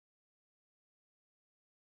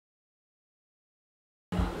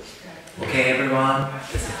Okay, everyone,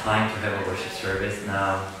 it's time to have a worship service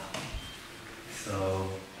now. So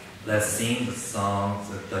let's sing the songs,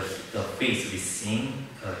 the piece we sing,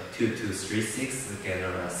 2236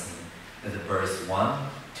 together. Let's sing the verse 1,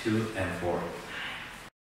 2, and 4.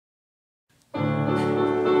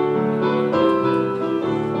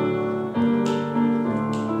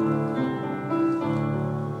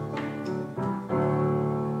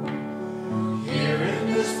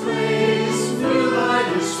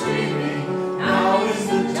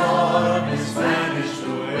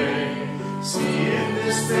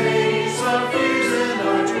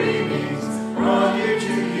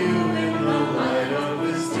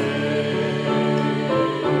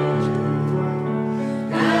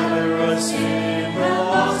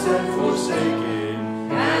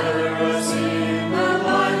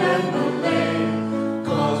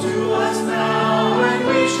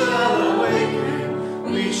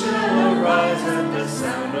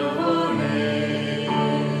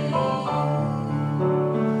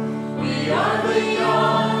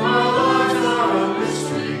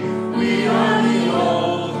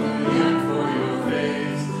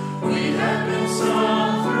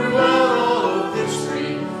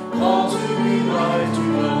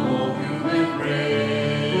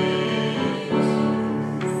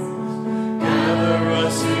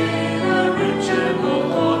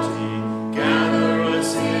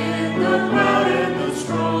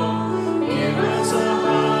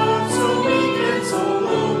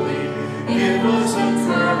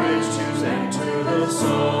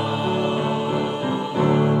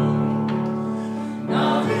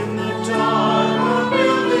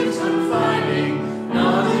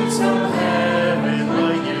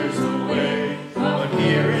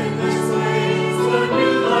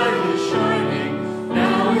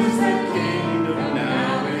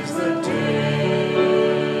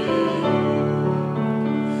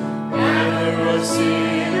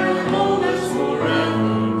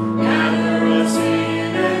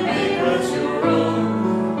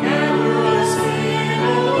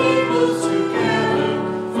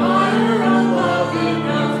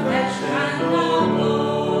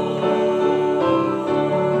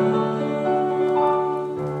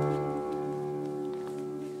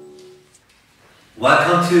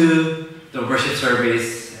 Welcome to the worship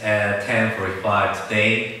service at 10:45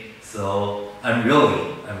 today. So I'm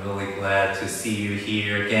really glad to see you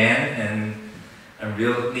here again, and I'm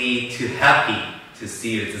really too happy to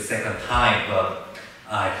see you the second time, but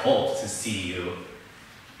I hope to see you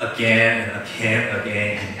again and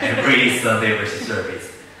again in every Sunday worship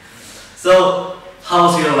service. So how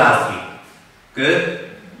was your last week? Good?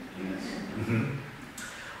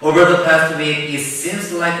 Over the past week, it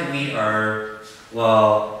seems like we are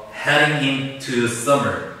heading into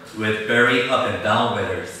summer with very up and down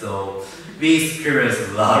weather. So we experienced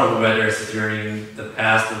a lot of weather during the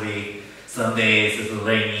past week. Some days it's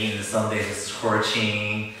raining, some days it's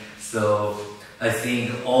scorching. So I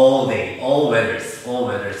think all weathers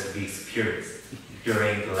we experienced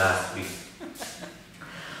during the last week.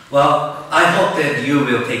 Well, I hope that you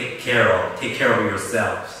will take care of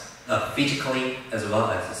yourselves, physically as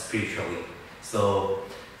well as spiritually. So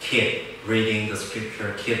keep reading the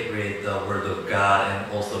scripture, keep reading the word of God,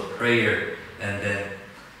 and also prayer, and then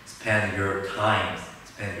spend your times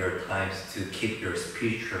to keep your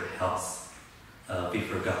spiritual health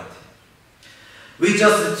before God. We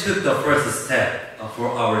just took the first step for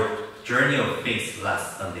our journey of faith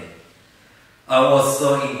last Sunday. I was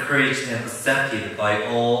so encouraged and accepted by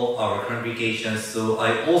all our congregations, so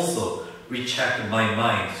I also rechecked my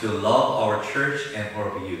mind to love our church and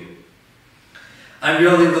all of you. I'm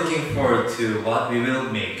really looking forward to what we will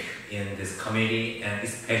make in this community, and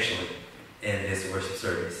especially in this worship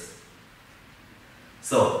service.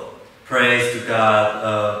 So, praise to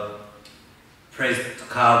God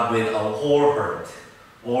with our whole heart,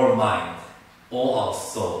 all mind, all our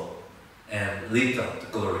soul, and lift up the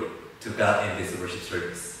glory to God in this worship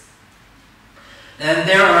service. And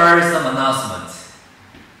there are some announcements.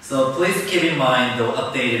 So please keep in mind the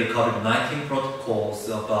updated COVID-19 protocols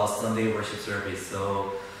about Sunday worship service.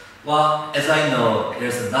 So, as I know,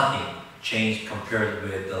 there's nothing changed compared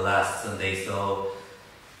with the last Sunday. So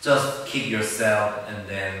just keep yourself, and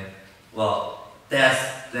then,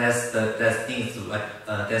 that's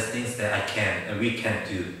things that I can and we can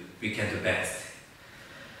do best.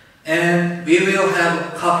 And we will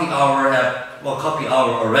have coffee hour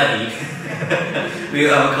already. We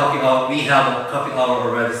have a coffee hour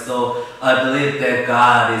already. So I believe that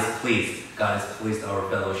God is pleased our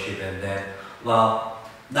fellowship, and then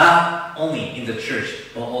not only in the church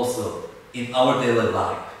but also in our daily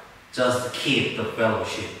life. Just keep the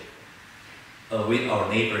fellowship with our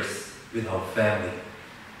neighbors with our family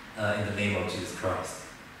in the name of Jesus Christ.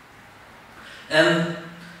 And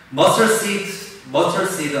mustard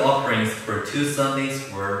seed offerings for 2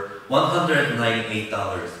 Sundays were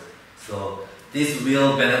 $198. So this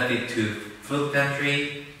will benefit to food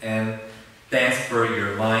pantry, and thanks for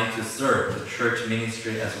your mind to serve the church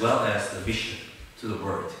ministry as well as the mission to the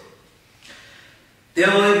world. There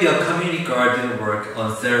will be a community garden work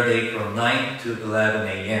on Saturday from 9 to 11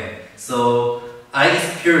 a.m. So I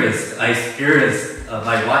experienced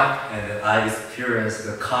my wife and I experienced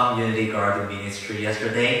the community garden ministry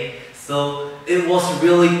yesterday. So it was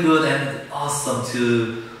really good and awesome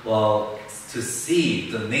to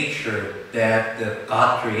see the nature that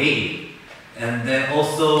God created, and then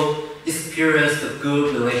also experience the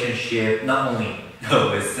good relationship not only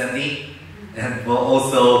with Sandy, and but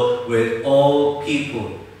also with all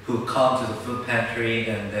people who come to the food pantry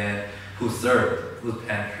and then who serve the food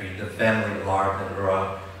pantry, the family large and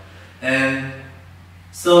rock. And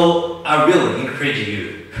so I really encourage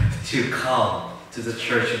you to come to the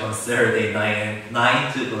church on Saturday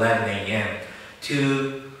 9 to 11 a.m.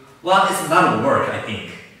 to, well, it's not a work, I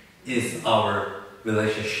think. It's our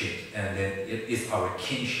relationship, and then it is our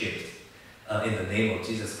kinship in the name of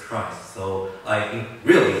Jesus Christ. So I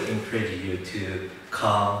really encourage you to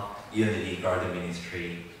come Unity Garden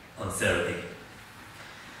Ministry on Saturday.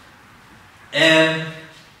 And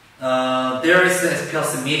there is an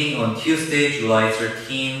SPLC meeting on Tuesday, July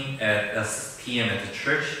 13 at 6 p.m. at the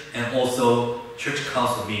church, and also church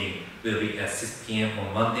council meeting will be at 6 p.m.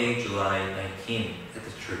 on Monday, July 19 at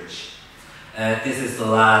the church. And this is the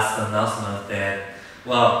last announcement that,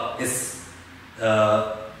 well, it's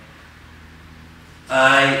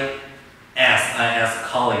I asked a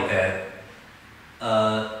colleague that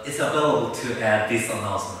it's available to add these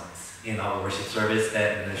announcements in our worship service,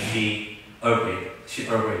 and she agreed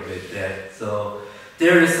with that. So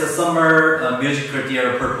there is a summer musical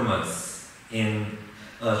theater performance in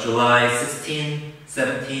July 16,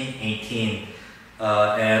 17, 18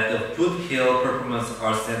 at the Foothill Performance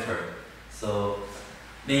Arts Center. So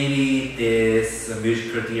maybe this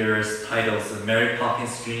musical theater's title is Mary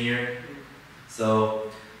Poppins Jr. So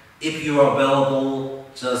if you are available,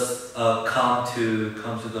 just come to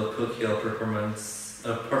the Foothill Performing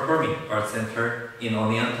Arts Center in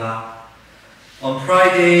Oneonta on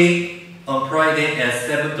Friday at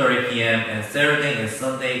 7:30 p.m. and Saturday and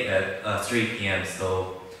Sunday at 3 p.m.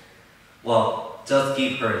 So, well, just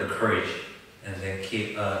give her the courage and then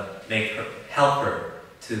help her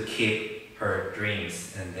to keep her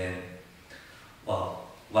dreams and then, well,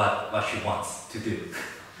 what she wants to do.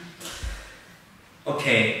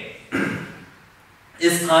 Okay,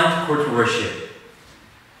 it's time to call to worship.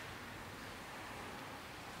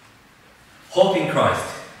 Hope in Christ.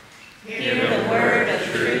 Hear the word of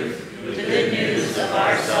truth, the good news of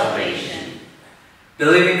our salvation.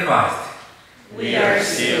 Believe in Christ. We are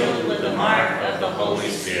sealed with the mark of the Holy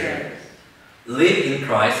Spirit. Live in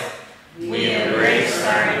Christ. We embrace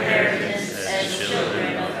our inheritance as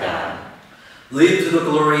children of God. Live to the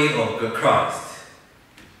glory of Christ.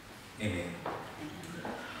 Amen.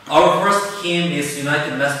 Our first hymn is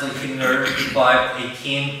United Methodist Hymnal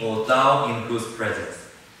 518, O Thou in Whose Presence.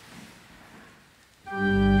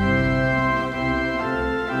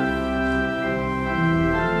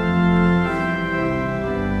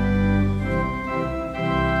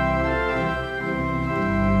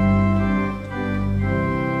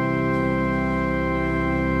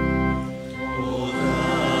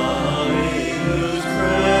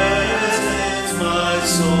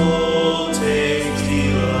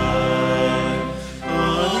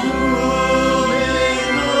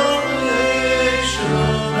 Sure.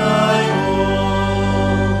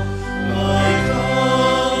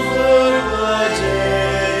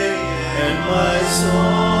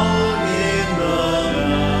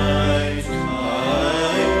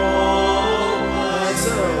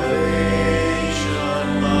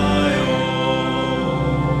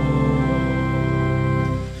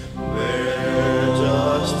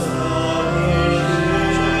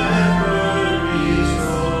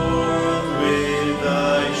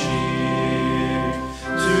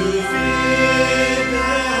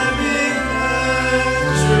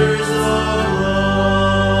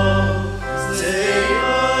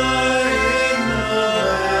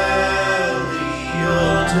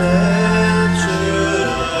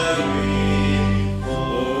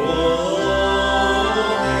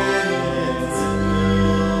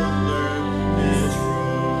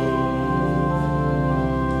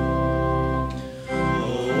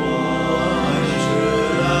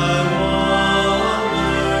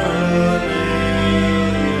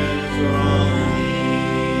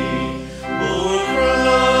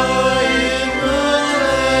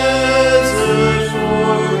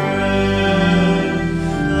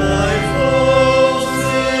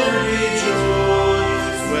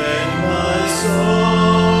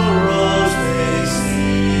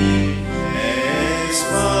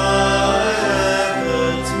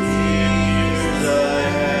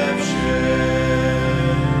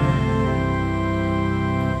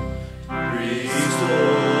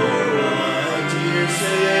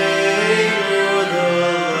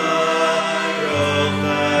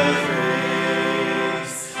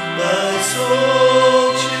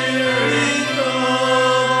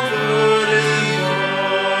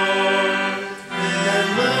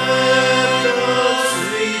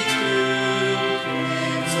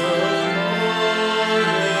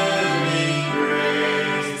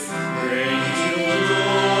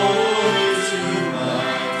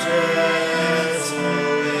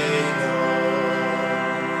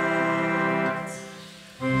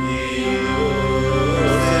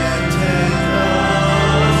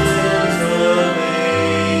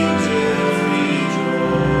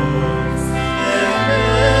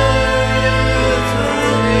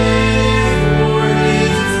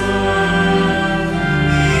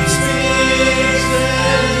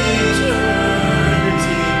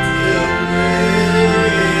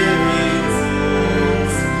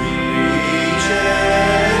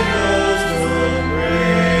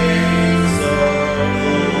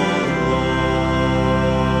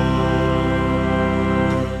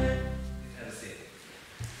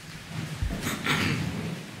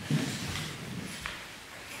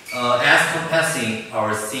 confessing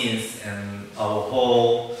our sins and our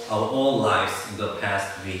whole lives in the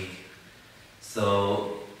past week.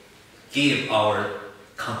 So give our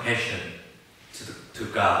compassion to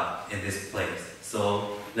God in this place.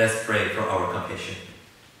 So let's pray for our compassion.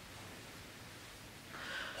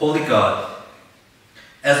 Holy God,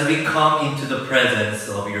 as we come into the presence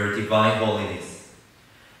of your divine holiness,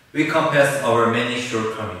 we confess our many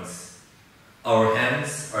shortcomings. Our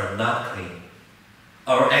hands are not clean.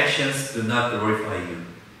 Our actions do not glorify you.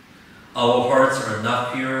 Our hearts are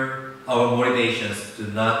not pure. Our motivations do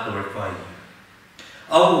not glorify you.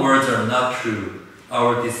 Our words are not true.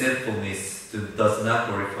 Our deceitfulness does not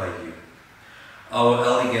glorify you. Our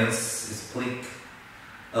elegance is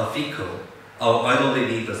fickle. Our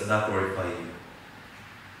idolatry does not glorify you.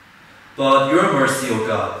 But your mercy, O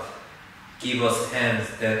God, give us hands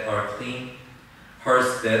that are clean,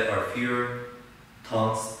 hearts that are pure,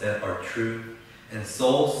 tongues that are true, and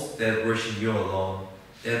souls that worship you alone,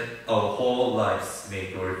 that our whole lives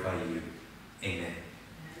may glorify you. Amen.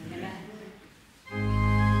 Amen.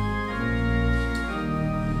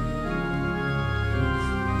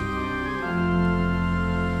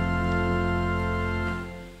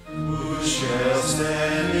 Who shall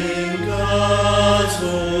stand in God's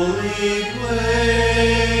holy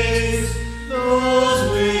place? Those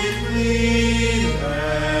with clean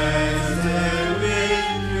hands and with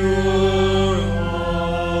pure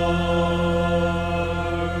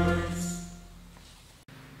hearts.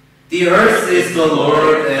 The earth is the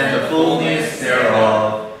Lord and the fullness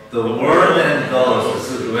thereof, the world and those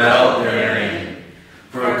who dwell therein.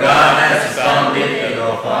 For God has founded it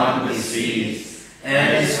upon the seas,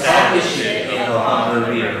 and established it upon the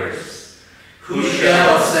rivers. Who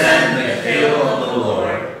shall ascend the hill of the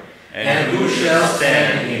Lord, and who shall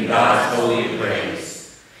stand in God's holy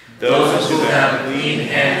place? Those who have clean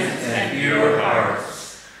hands and pure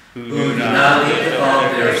hearts, who do not lift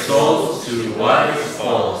up their souls to what is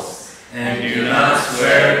false, and do not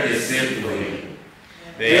swear deceitfully.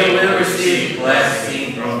 They will receive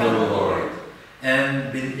blessing from the Lord,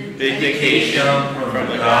 and vindication from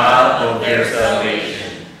the God of their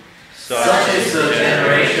salvation. Such is the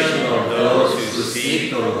generation of those who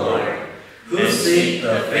seek the Lord, who seek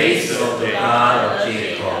the face of the God of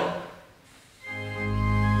Jacob.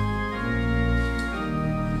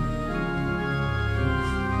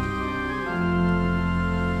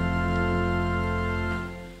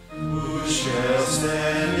 Who shall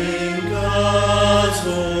stand in God's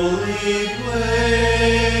holy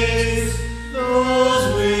place? Those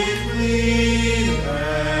with clean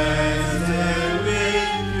hands and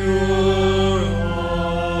with pure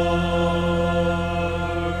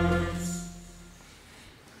hearts.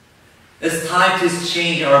 It's time to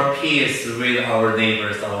exchange our peace with our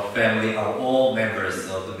neighbors, our family, all members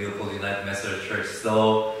of the Beautiful United Methodist Church.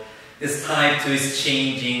 So it's time to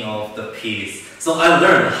exchanging of the peace. So I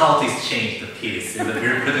learned how to exchange the peace in the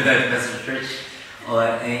Beautiful United Methodist Church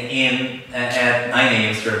at 9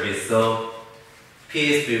 a.m. service. So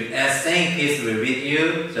saying peace will with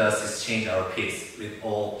you, just exchange our peace with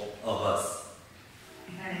all of us.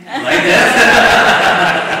 Like that?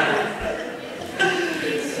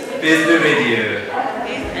 Peace be with you.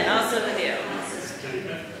 And also with you.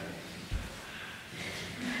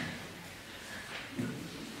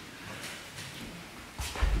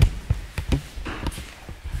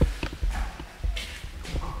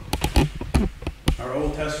 Our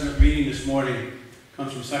Old Testament reading this morning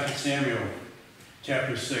comes from 2 Samuel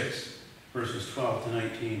chapter 6, verses 12 to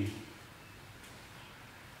 19.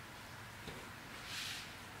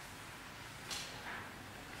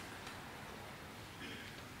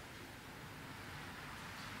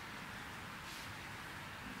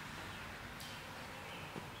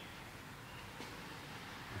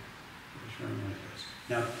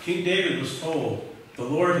 Now, King David was told, "The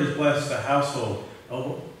Lord has blessed the household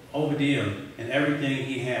of Obadiah and everything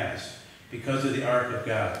he has, because of the ark of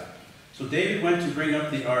God." So David went to bring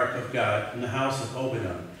up the ark of God from the house of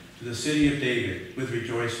Obadiah to the city of David with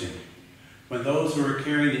rejoicing. When those who were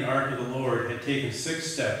carrying the ark of the Lord had taken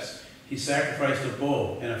 6 steps, he sacrificed a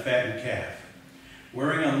bull and a fattened calf.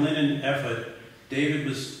 Wearing a linen ephod, David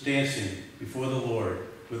was dancing before the Lord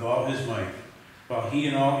with all his might, while he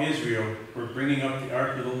and all Israel were bringing up the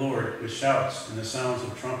ark of the Lord with shouts and the sounds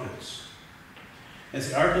of trumpets. As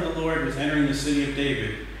the ark of the Lord was entering the city of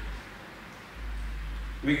David,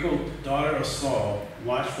 Michal, daughter of Saul,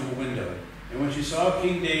 watched from a window. And when she saw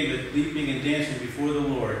King David leaping and dancing before the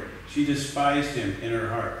Lord, she despised him in her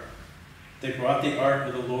heart. They brought the ark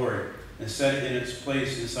of the Lord and set it in its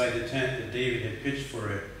place inside the tent that David had pitched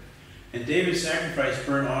for it. And David sacrificed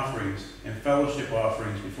burnt offerings and fellowship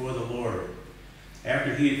offerings before the Lord.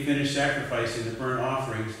 After he had finished sacrificing the burnt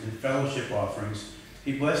offerings and fellowship offerings,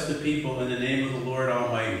 he blessed the people in the name of the Lord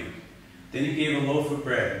Almighty. Then he gave a loaf of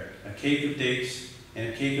bread, a cake of dates,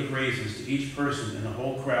 and a cake of raisins to each person in the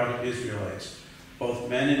whole crowd of Israelites, both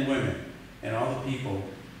men and women, and all the people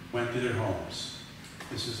went to their homes.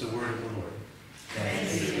 This is the word of the Lord.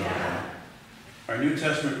 Thanks be to God. Our New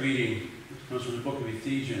Testament reading comes from the book of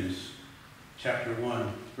Ephesians, chapter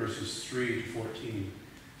 1, verses 3 to 14.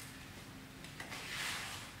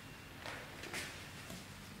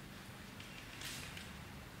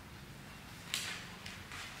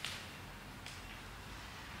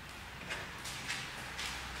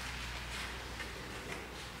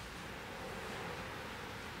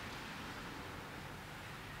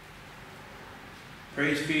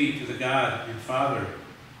 Praise be to the God and Father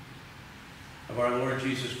of our Lord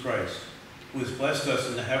Jesus Christ, who has blessed us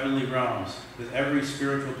in the heavenly realms with every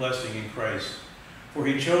spiritual blessing in Christ. For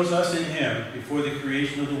he chose us in him before the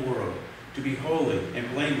creation of the world to be holy and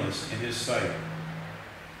blameless in his sight.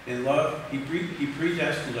 In love, he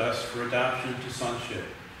predestined us for adoption to sonship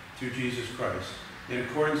through Jesus Christ, in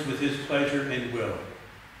accordance with his pleasure and will,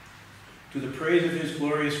 to the praise of his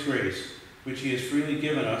glorious grace, which he has freely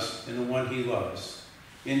given us in the one he loves.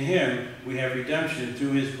 In him we have redemption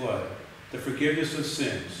through his blood, the forgiveness of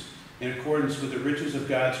sins, in accordance with the riches of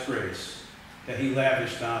God's grace that he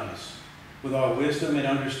lavished on us. With all wisdom and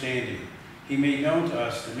understanding, he made known to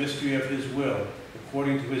us the mystery of his will,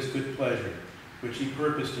 according to his good pleasure, which he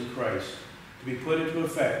purposed in Christ, to be put into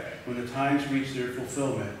effect when the times reach their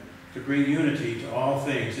fulfillment, to bring unity to all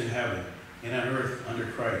things in heaven and on earth under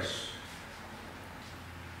Christ.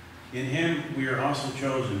 In him we are also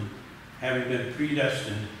chosen, having been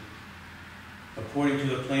predestined according to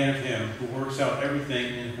the plan of him who works out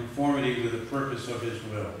everything in conformity with the purpose of his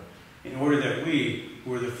will, in order that we,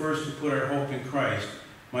 who were the first to put our hope in Christ,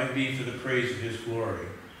 might be for the praise of his glory.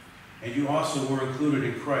 And you also were included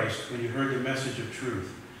in Christ when you heard the message of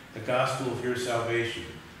truth, the gospel of your salvation.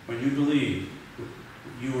 When you believed,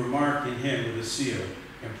 you were marked in him with a seal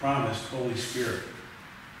and promised Holy Spirit,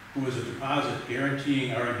 who is a deposit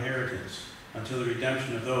guaranteeing our inheritance until the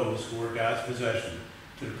redemption of those who are God's possession,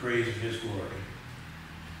 to the praise of his glory.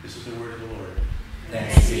 This is the word of the Lord.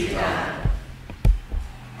 Thanks be to God.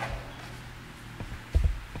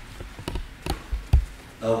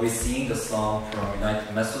 Now we sing the song from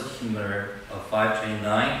United Methodist Hymnal of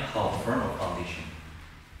 529, How Firm a Foundation.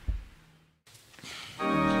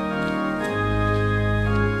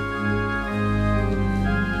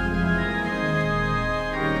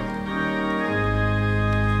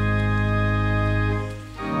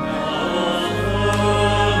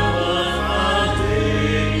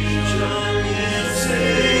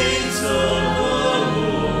 Excellent word.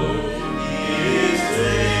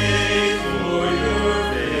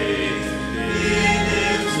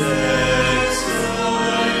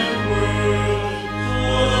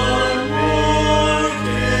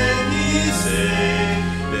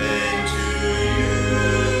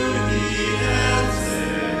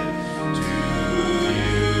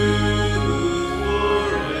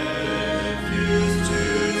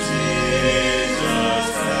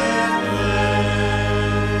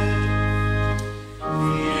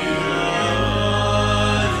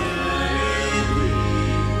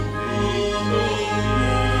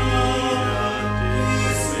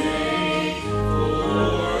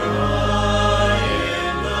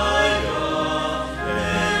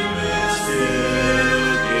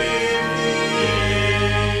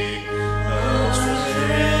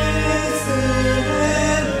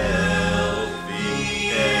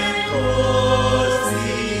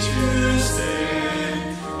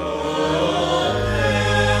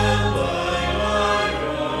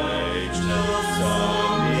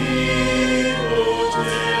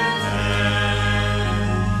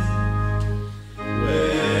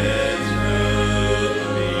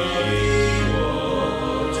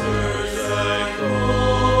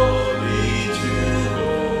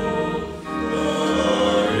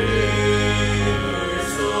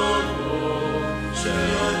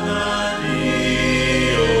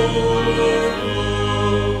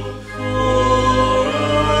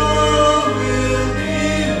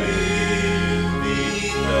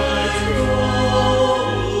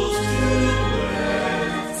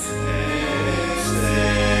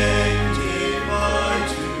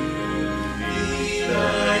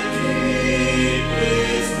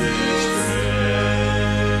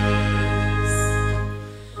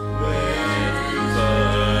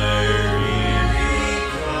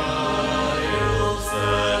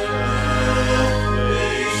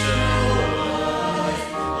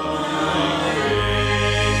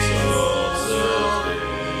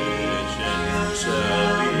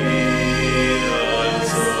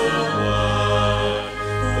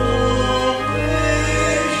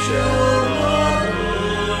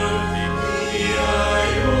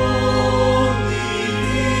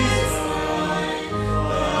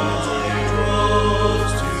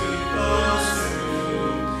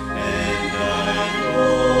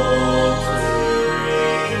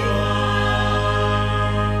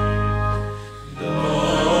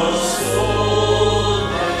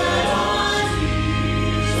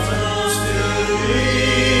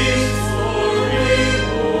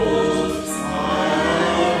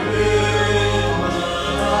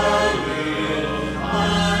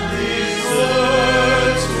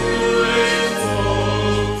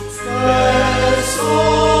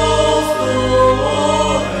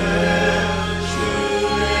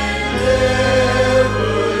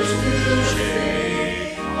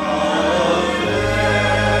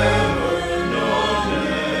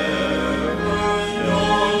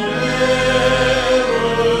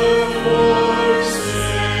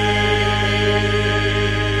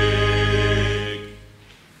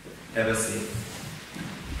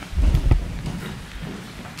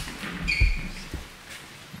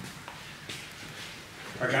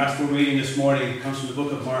 gospel reading this morning comes from the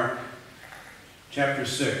book of Mark, chapter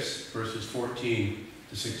 6, verses 14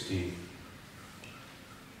 to 16.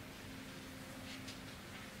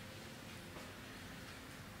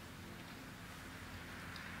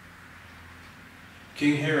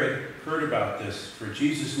 King Herod heard about this, for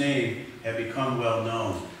Jesus' name had become well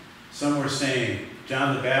known. Some were saying,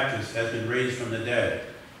 John the Baptist has been raised from the dead,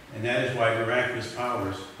 and that is why miraculous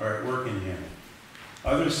powers are at work in him.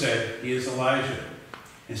 Others said, he is Elijah,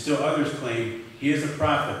 and still others claimed he is a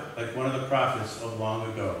prophet, like one of the prophets of long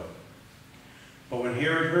ago. But when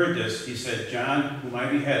Herod heard this, he said, John, whom I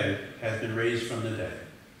beheaded, has been raised from the dead.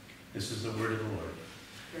 This is the word of the Lord.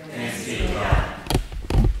 Thanks be to God.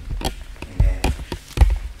 Amen.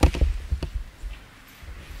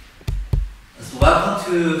 So welcome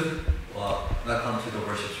to the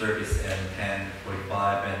worship service at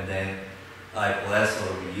 10:45, and then I bless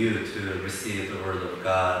all of you to receive the word of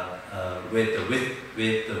God with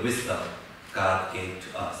the wisdom God gave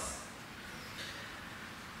to us.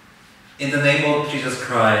 In the name of Jesus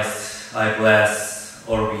Christ, I bless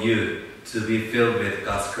all of you to be filled with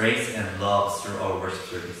God's grace and love through our worship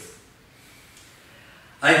service.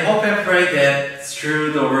 I hope and pray that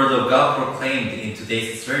through the word of God proclaimed in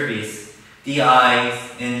today's service, the eyes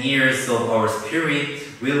and ears of our spirit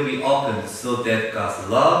will be opened so that God's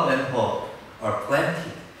love and hope are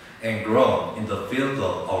planted and grown in the field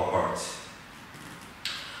of our hearts.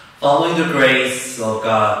 Following the grace of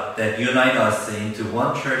God that unites us into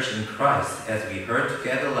one church in Christ as we heard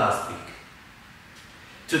together last week,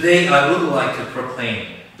 today I would like to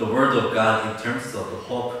proclaim the word of God in terms of the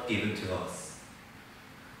hope given to us.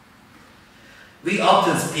 We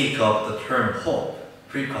often speak of the term hope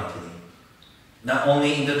frequently, not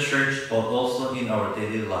only in the church but also in our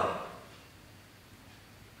daily life.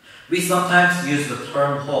 We sometimes use the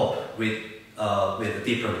term hope with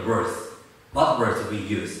different words. What words we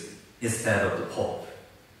use instead of the hope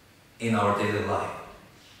in our daily life?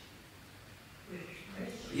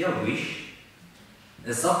 Wish.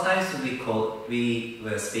 And sometimes we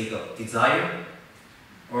will speak of desire,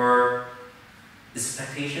 or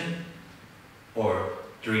expectation, or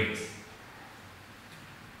dreams.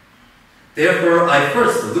 Therefore, I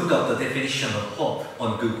first looked up the definition of hope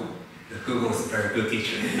on Google. Google is a very good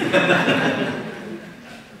teacher.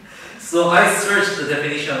 So I searched the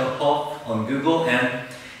definition of hope on Google, and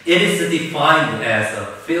it is defined as a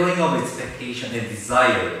feeling of expectation and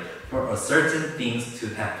desire for a certain things to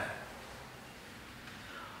happen.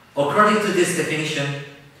 According to this definition,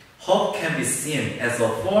 hope can be seen as a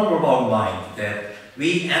form of our mind that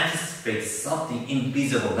we anticipate something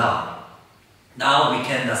invisible now. Now we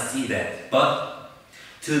cannot see that, but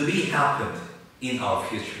to be happened in our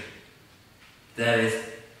future. That is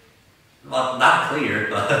not clear,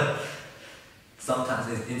 but sometimes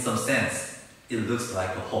in some sense, it looks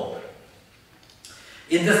like a hope.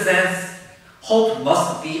 In the sense, hope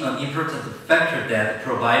must be an important factor that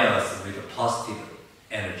provides us with a positive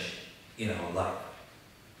energy in our life.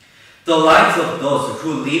 The lives of those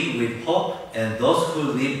who live with hope and those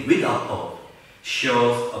who live without hope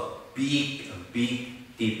shows a big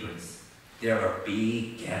difference. There are a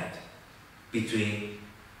big gap between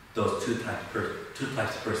those two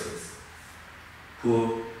types of persons,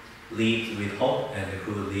 who live with hope and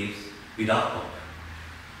who live without hope.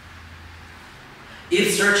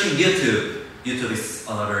 If searching YouTube is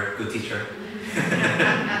another good teacher.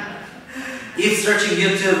 If searching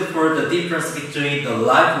YouTube for the difference between the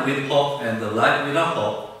life with hope and the life without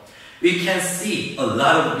hope, we can see a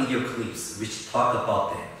lot of video clips which talk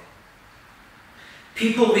about that.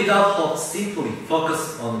 People without hope simply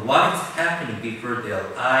focus on what is happening before their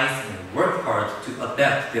eyes and work hard to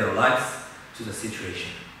adapt their lives to the situation.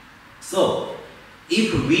 So,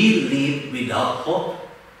 if we live without hope,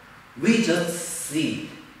 we just see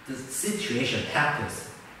the situation happens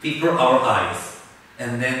before our eyes,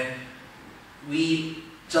 and then we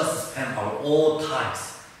just spend our own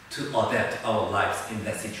times to adapt our lives in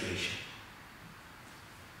that situation.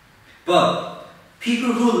 But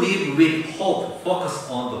people who live with hope focus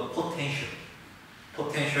on the potential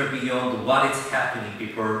beyond what is happening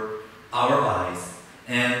before our eyes,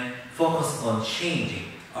 and focus on changing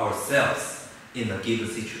ourselves in a given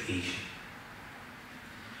situation.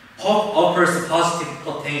 Hope offers positive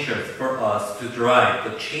potential for us to drive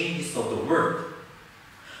the changes of the world,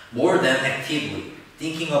 more than actively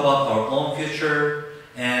thinking about our own future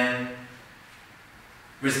and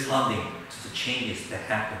responding to the changes that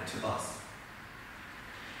happen to us.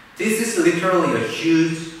 This is literally a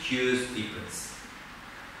huge difference.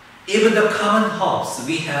 Even the common hopes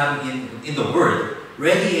we have in the world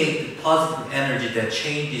radiate positive energy that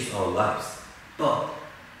changes our lives. But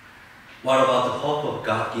What about the hope of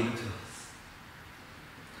God given to us?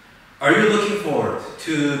 Are you looking forward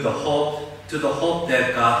to the hope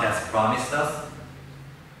that God has promised us?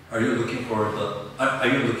 Are you looking forward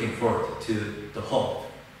to the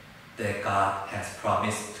hope that God has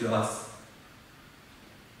promised to us?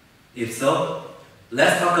 If so,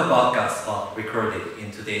 let's talk about God's thought recorded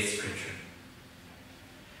in today's scripture.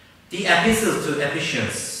 The epistle to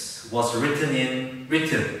Ephesians was written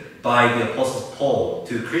by the Apostle Paul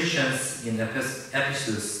to Christians in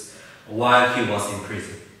Ephesus while he was in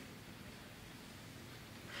prison.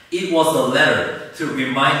 It was a letter to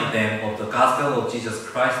remind them of the gospel of Jesus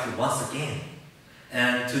Christ once again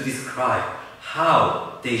and to describe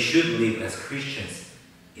how they should live as Christians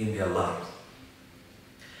in their lives.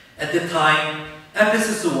 At the time,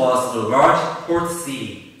 Ephesus was a large port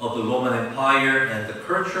city of the Roman Empire and the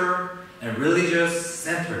culture and religious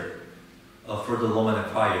center for the Roman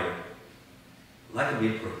Empire. Like a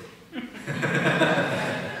airport.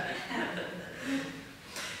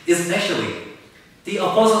 Especially, the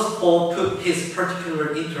Apostle Paul put his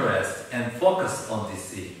particular interest and focus on this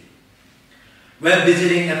city. When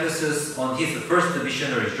visiting Ephesus on his first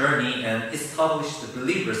missionary journey and established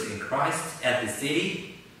believers in Christ at the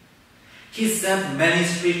city, he sent many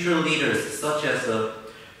spiritual leaders such as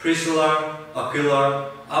Priscilla,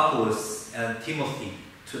 Aquila, Apollos, and Timothy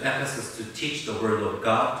to Ephesus to teach the word of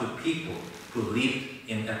God to people who lived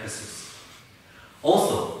in Ephesus.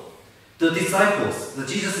 Also, the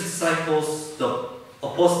Jesus disciples,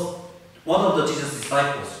 one of the Jesus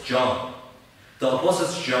disciples, John, the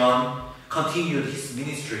Apostle John, continued his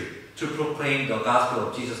ministry to proclaim the gospel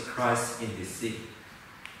of Jesus Christ in this city.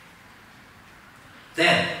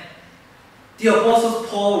 Then, the Apostle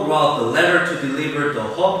Paul wrote the letter to deliver the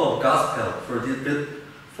hope of gospel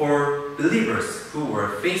for believers who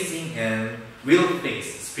were facing and will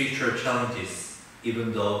face spiritual challenges,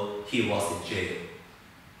 even though he was in jail.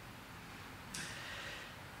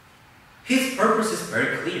 His purpose is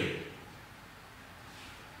very clear.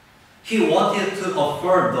 He wanted to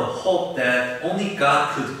affirm the hope that only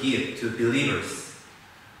God could give to believers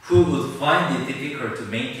who would find it difficult to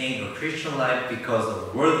maintain a Christian life because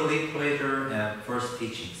of worldly pleasure and false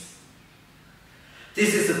teachings.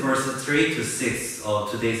 This is verse 3 to 6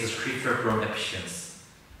 of today's scripture from Ephesians.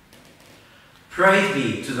 Praise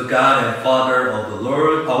be to the God and Father of the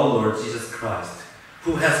Lord, our Lord Jesus Christ,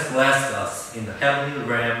 who has blessed us in the heavenly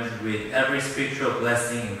realms with every spiritual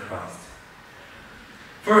blessing in Christ.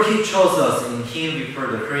 For he chose us in him before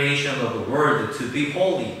the creation of the world to be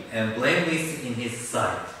holy and blameless in his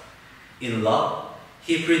sight. In love,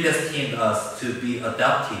 he predestined us to be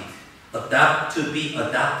adopted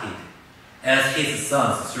as his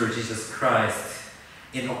sons through Jesus Christ,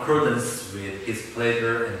 in accordance with his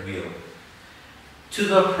pleasure and will, to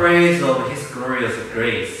the praise of his glorious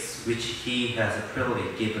grace, which he has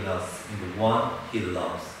freely given us in the one he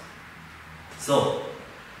loves. So,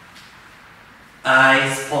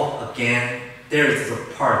 I spoke again. There is a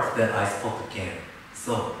part that I spoke again.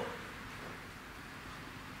 So,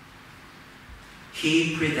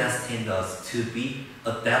 he predestined us to be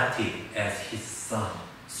adopted as his son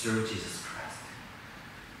through Jesus Christ.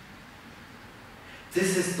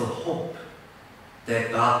 This is the hope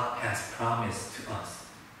that God has promised to us.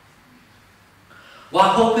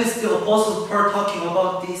 What hope is the Apostle Paul talking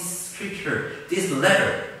about this scripture, this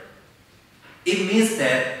letter? It means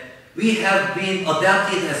that we have been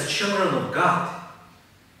adopted as children of God.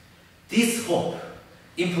 This hope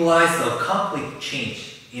implies a complete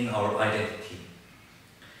change in our identity.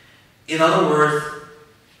 In other words,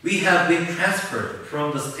 we have been transferred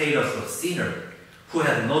from the status of sinner who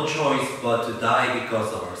had no choice but to die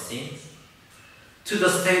because of our sins, to the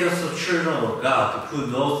status of children of God who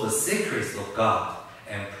knows the secrets of God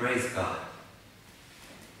and praise God.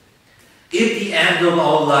 If the end of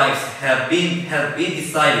our lives had been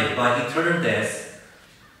decided by eternal death,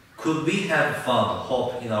 could we have found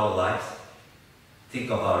hope in our lives? Think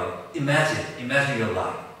about it. Imagine your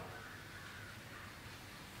life.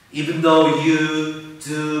 Even though you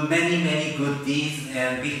do many good deeds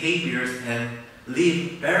and behaviors and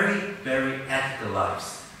live very ethical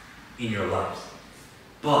lives in your lives,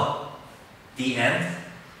 but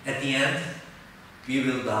at the end, we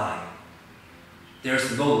will die.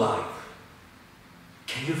 There's no life.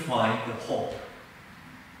 Can you find the hope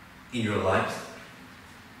in your lives?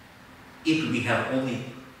 If we have only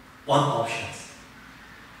one option,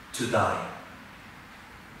 to die.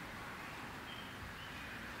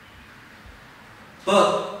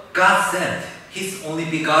 But God sent his only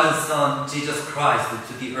begotten Son, Jesus Christ,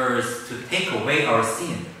 to the earth to take away our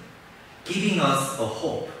sin, giving us a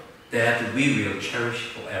hope that we will cherish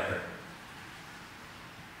forever.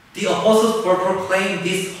 The apostles were proclaiming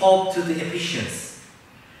this hope to the Ephesians,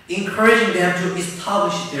 encouraging them to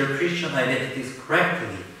establish their Christian identities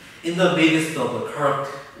correctly in the midst of the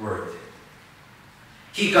corrupt world.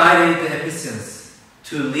 He guided the Ephesians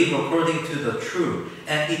to live according to the true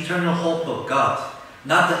and eternal hope of God,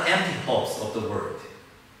 not the empty hopes of the world.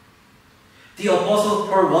 The Apostle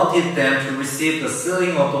Paul wanted them to receive the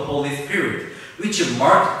sealing of the Holy Spirit, which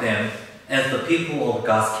marked them as the people of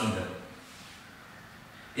God's kingdom.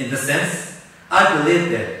 In the sense, I believe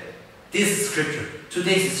that this scripture,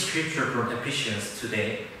 today's scripture from Ephesians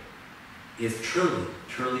today, is truly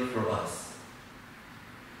for us.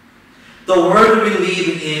 The world we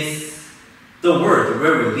live is, the world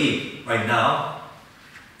where we live right now,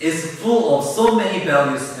 is full of so many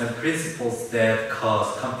values and principles that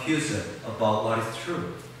cause confusion about what is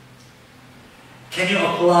true. Can you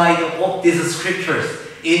apply all these scriptures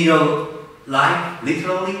in your life,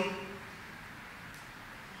 literally?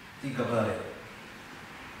 Think about it.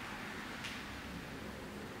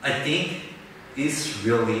 I think it's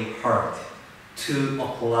really hard to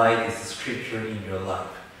apply this scripture in your life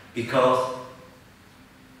because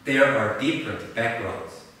there are different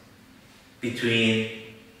backgrounds between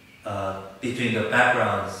the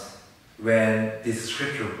backgrounds when this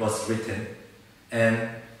scripture was written and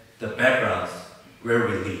the backgrounds where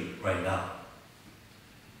we live right now.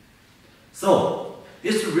 So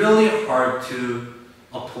it's really hard to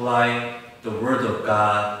apply the Word of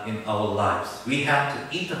God in our lives. We have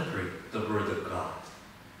to interpret the Word of God.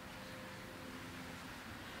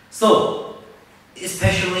 So,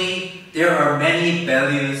 especially there are many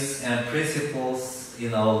values and principles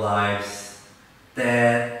in our lives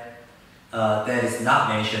that is not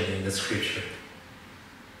mentioned in the scripture.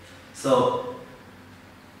 So,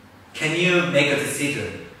 can you make a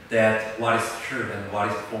decision that what is true and what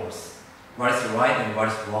is false, what is right and what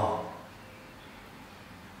is wrong?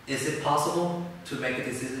 Is it possible to make a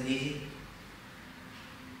decision easy?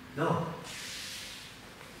 No.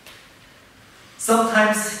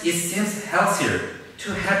 Sometimes it seems healthier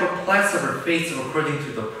to have a flexible faith according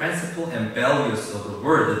to the principle and values of the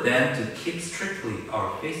Word than to keep strictly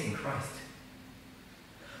our faith in Christ.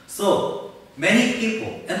 So, many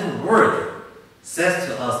people and the world says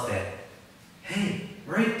to us that, hey,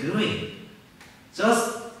 what are you doing?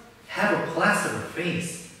 Just have a flexible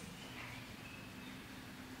faith.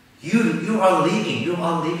 You are living in the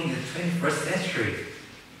 21st century.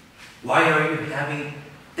 Why are you having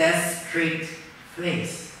that strict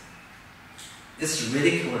faith? It's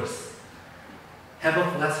ridiculous. Have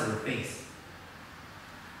a flexible faith.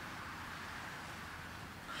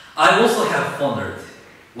 I also have wondered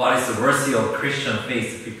what is the worthy of Christian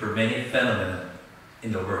faith before many phenomena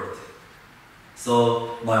in the world.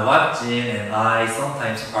 So my wife Jean and I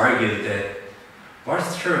sometimes argue that what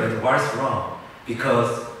is true and what is wrong,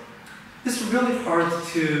 because it's really hard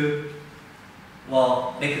to,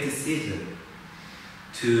 make a decision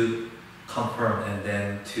to confirm and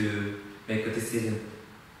then to make a decision,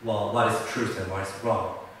 what is truth and what is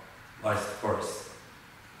wrong, what is false.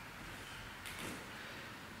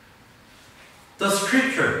 The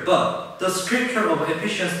scripture of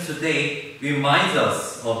Ephesians today reminds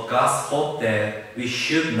us of God's hope that we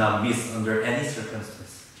should not miss under any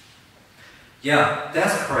circumstance. Yeah,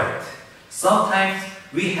 that's correct. Sometimes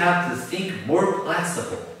we have to think more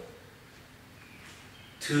flexible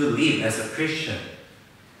to live as a Christian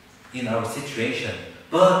in our situation.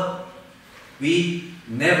 But we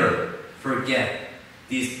never forget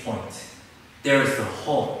this point. There is the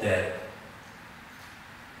hope that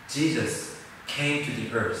Jesus came to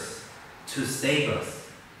the earth to save us.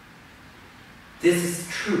 This is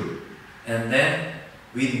true. And then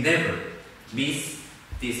we never miss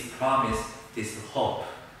this promise, this hope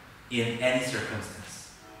in any circumstance.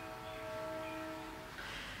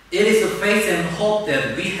 It is the faith and hope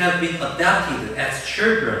that we have been adopted as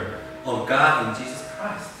children of God in Jesus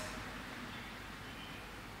Christ.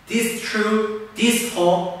 This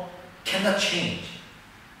hope cannot change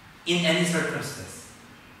in any circumstance.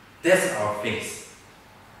 That's our faith.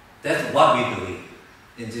 That's what we believe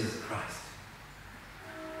in Jesus Christ.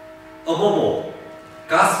 Above all,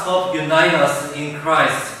 God's hope unites us in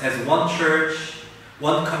Christ as one church,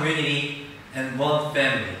 one community, and one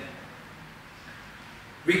family.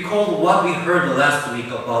 Recall what we heard last week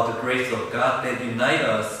about the grace of God that unites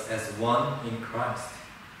us as one in Christ.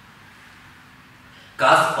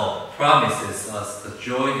 God's hope promises us the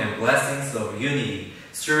joy and blessings of unity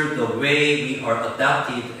through the way we are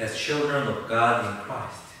adopted as children of God in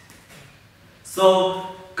Christ. So,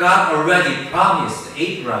 God already promised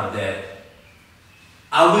Abraham that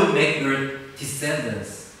I will make your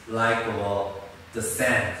descendants like the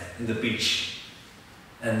sand in the beach.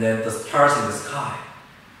 and then the stars in the sky.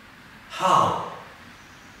 How?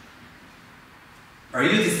 Are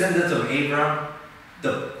you descendants of Abraham,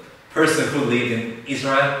 the person who lived in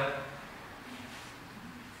Israel?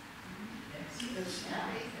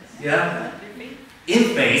 Yeah? In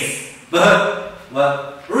faith, but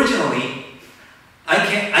originally,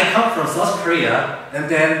 I come from South Korea, and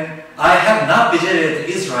then I have not visited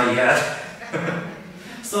Israel yet.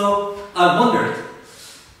 So I wondered,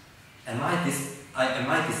 am I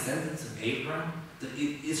descendants of Abraham,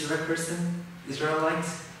 the Israel person,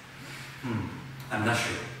 Israelites? I'm not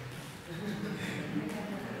sure.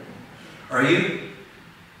 Are you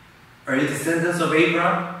descendants of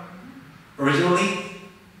Abraham originally?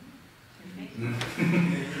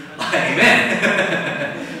 Amen.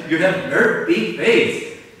 You have very big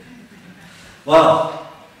faith. Well,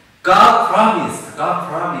 God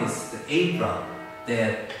promised Abraham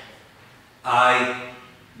that I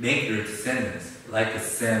make your descendants like the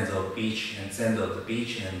sands of the beach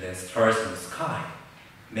and the stars in the sky.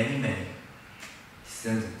 Many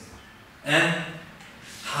descendants. And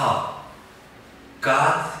how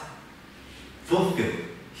God fulfilled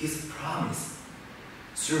His promise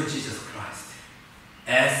through Jesus Christ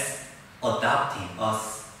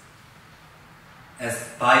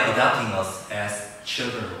by adopting us as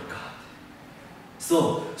children of God.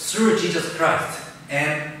 So through Jesus Christ,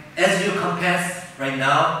 and as you confess right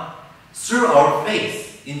now, through our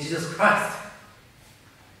faith in Jesus Christ,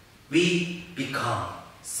 we become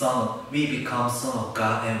son of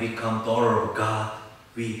God and become daughter of God.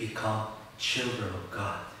 We become children of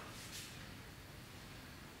God.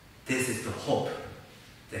 This is the hope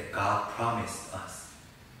that God promised us.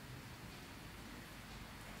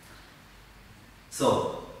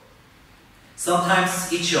 So,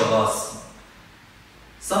 sometimes each of us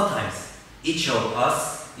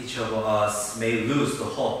may lose the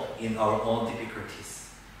hope in our own difficulties.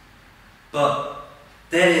 But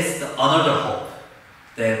that is another hope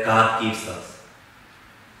that God gives us.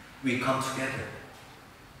 We come together.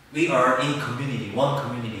 We are in one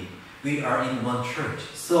community. We are in one church.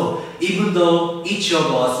 So even though each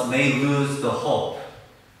of us may lose the hope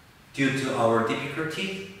due to our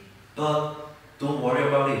difficulty, but don't worry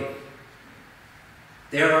about it.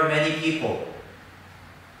 There are many people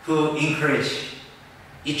who encourage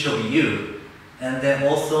each of you and then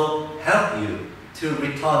also help you to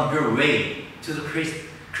return your way to the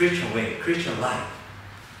Christian way, Christian life,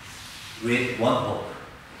 with one hope,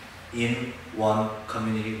 in one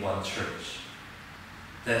community, one church.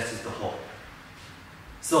 That is the hope.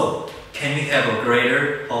 So, can we have a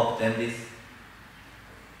greater hope than this?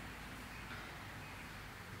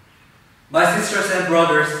 My sisters and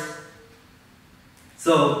brothers,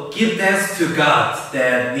 so give thanks to God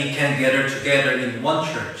that we can gather together in one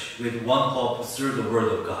church with one hope through the Word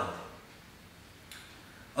of God.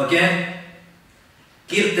 Again,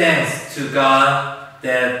 give thanks to God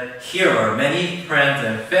that here are many friends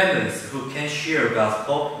and families who can share God's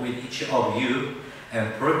hope with each of you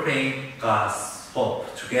and proclaim God's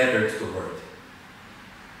hope together to the world.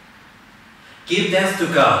 Give thanks to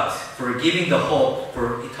God for giving the hope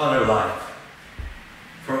for eternal life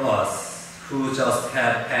for us who just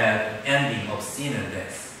have had an ending of sin and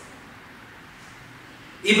death.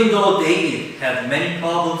 Even though David had many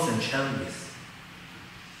problems and challenges,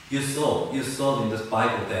 you saw in this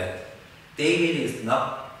Bible that David is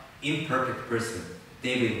not imperfect person.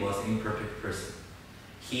 David was an imperfect person.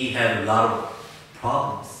 He had a lot of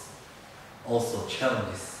problems, also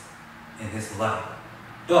challenges in his life.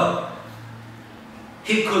 But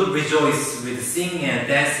he could rejoice with singing and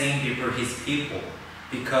dancing before his people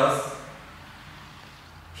because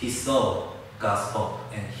he saw God's hope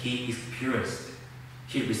and he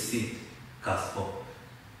received God's hope.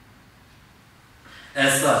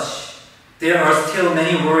 As such, there are still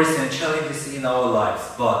many worries and challenges in our lives,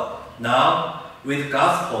 but now, with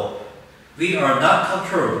God's hope, we are not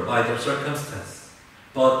controlled by the circumstance,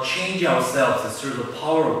 but change ourselves through the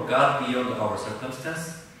power of God beyond our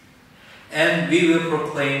circumstance, and we will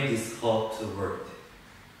proclaim this hope to the world.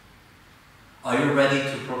 Are you ready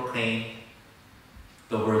to proclaim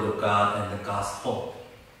the Word of God and the God's hope,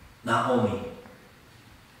 not only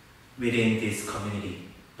within this community,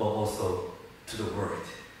 but also to the world,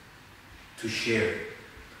 to share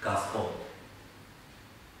God's hope?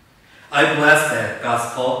 I bless that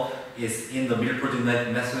God's hope is in the Milford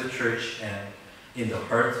United Methodist Church and in the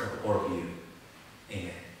hearts of all of you.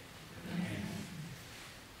 Amen.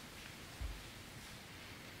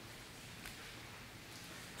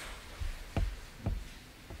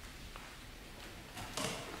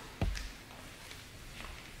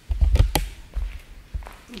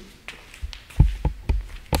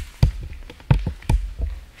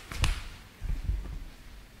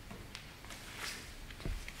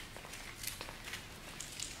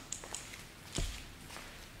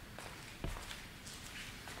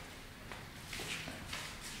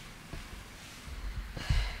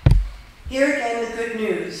 Hear again the good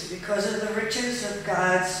news. Because of the riches of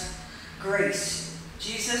God's grace,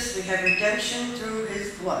 Jesus, we have redemption through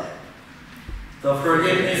his blood. The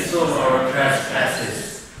forgiveness of our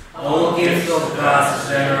trespasses, all gifts of God's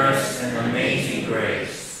generous and amazing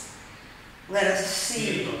grace. Let us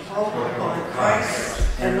see hope upon Christ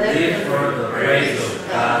and live for the praise of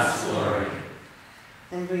God's glory.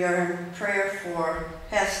 And we are in prayer for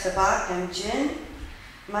Pastor Bach and Jin,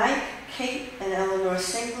 Mike, Kate, and Eleanor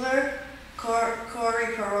Singler,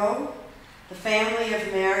 Corey Perot, the family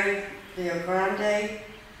of Mary Villagrande,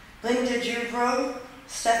 Linda Jubro,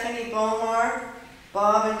 Stephanie Bomar,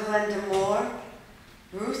 Bob and Glenda Moore,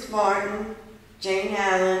 Ruth Martin, Jane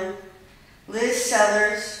Allen, Liz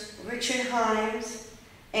Sellers, Richard Himes,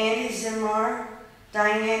 Andy Zimar,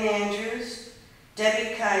 Diane Andrews,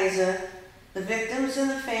 Debbie Kaiser, the victims and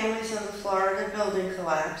the families of the Florida building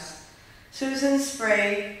collapse, Susan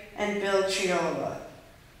Sprague, and Bill Chiola.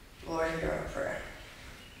 Lord, hear our prayer.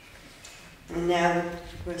 And now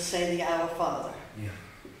we'll say the Our Father. Yeah.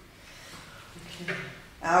 Okay.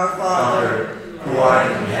 Our Father, who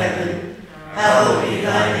art in heaven, hallowed be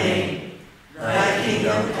thy name. Thy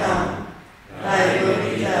kingdom come, thy will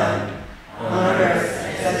be done, on earth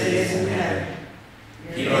as it is in heaven.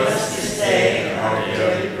 Give us this day our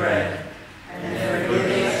daily bread, and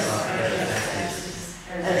forgive us our trespasses,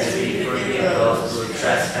 as we forgive those who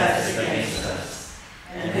trespass against us.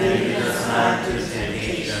 And lead us not into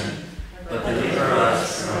temptation, but deliver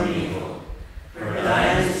us from evil. For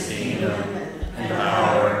thine is the kingdom, and the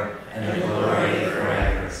power, and the glory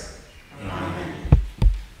forever. Amen.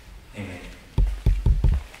 Amen.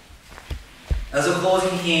 As a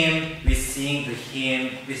closing hymn, we sing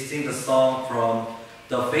the song from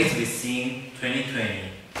The Faith We Sing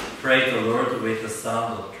 2020. Praise the Lord with the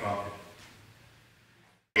sound of trumpet.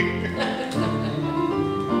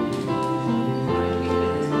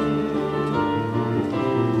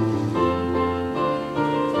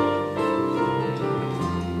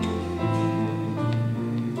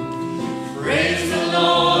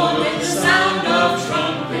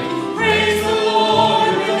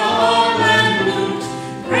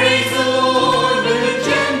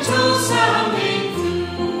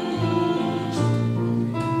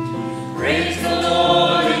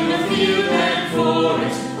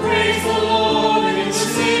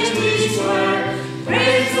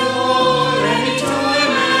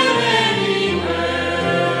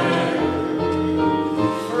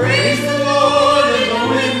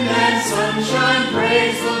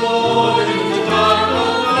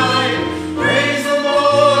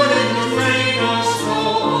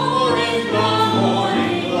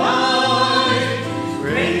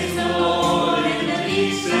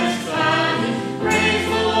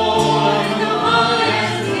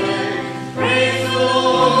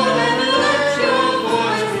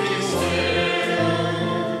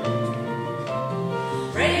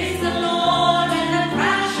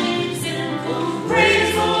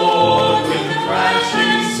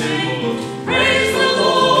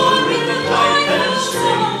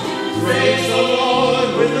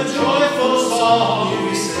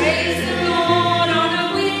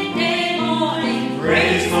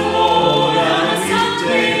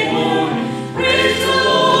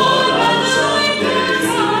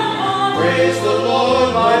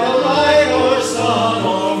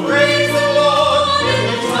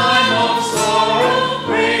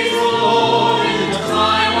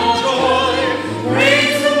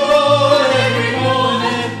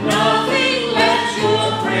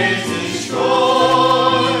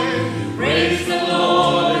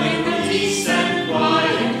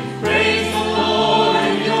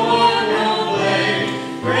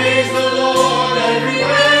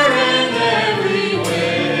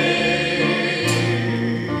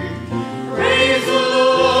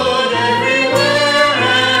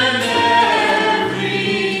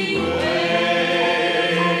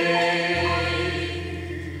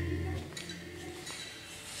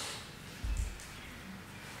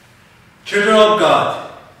 Children of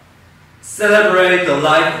God, celebrate the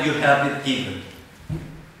life you have been given.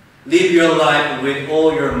 Live your life with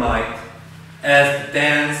all your might as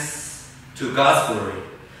dance to God's glory.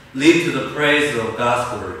 Live to the praise of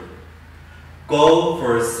God's glory. Go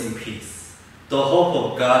forth in peace. The hope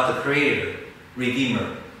of God, the Creator,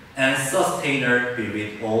 Redeemer, and Sustainer be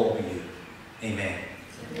with all of you. Amen.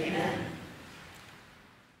 Amen.